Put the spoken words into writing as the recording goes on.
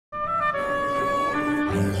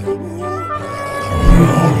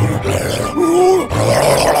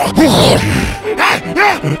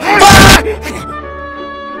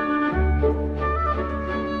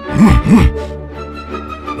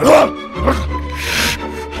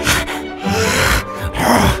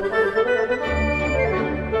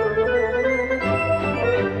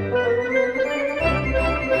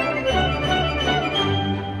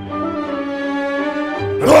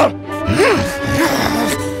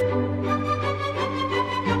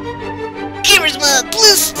Here's my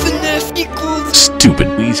bliss FNaF equals.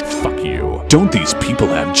 Stupid beast, fuck you. Don't these people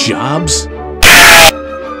have jobs?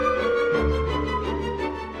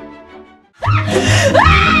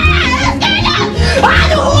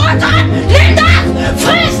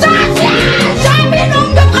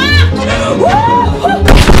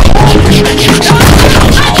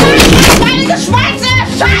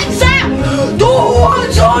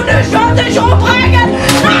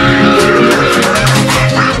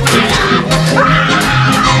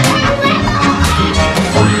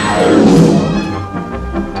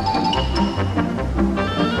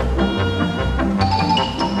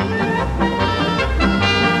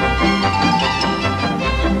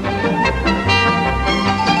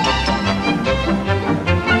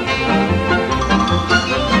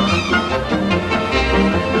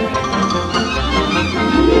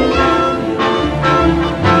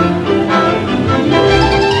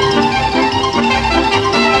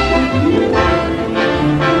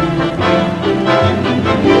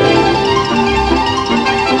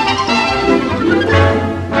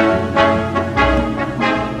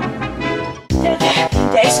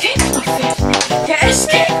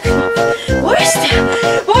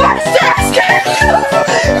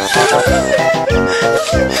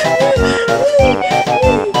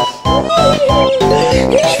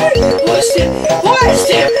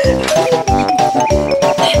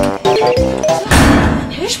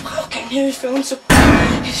 Ich brauche keine Hilfe und so.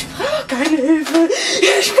 Ich brauche keine Hilfe.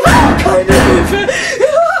 Ich brauche keine Hilfe.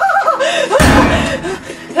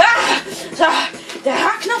 So, der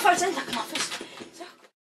H-Knopf als Enterknopf ist. So.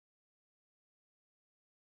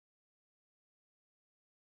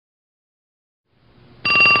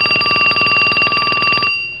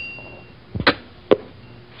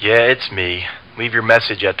 Yeah, it's me. Leave your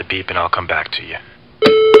message at the beep and I'll come back to you.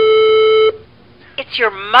 It's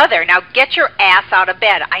your mother. Now get your ass out of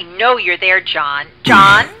bed. I know you're there, John.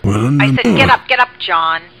 John? I said get up,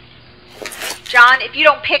 John. John, if you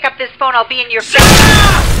don't pick up this phone, I'll be in your face.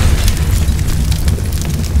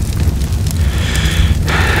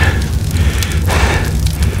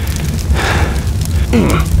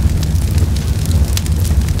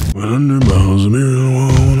 $100 a beer,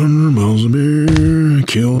 $100 a beer,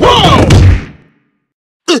 kill.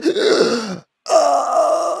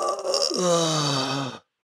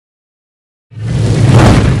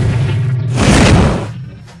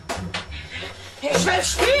 Ich will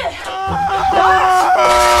spielen!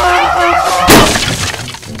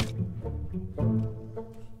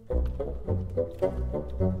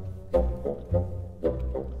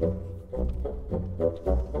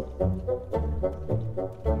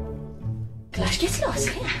 Gleich geht's los,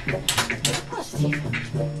 ja. Positiv.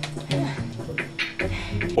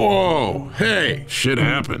 Whoa, hey, shit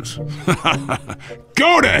happens.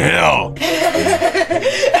 Go to hell!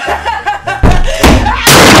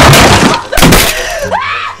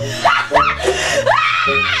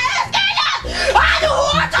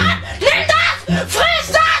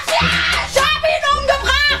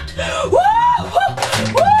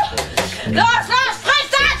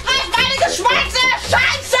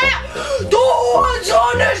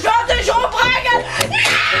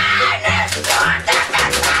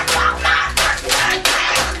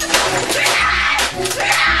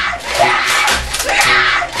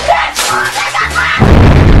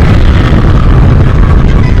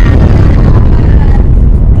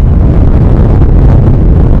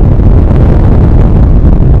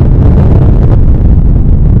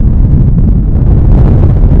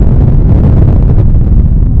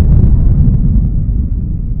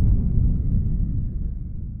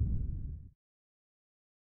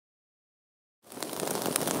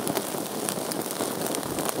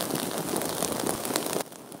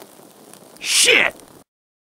 Shit!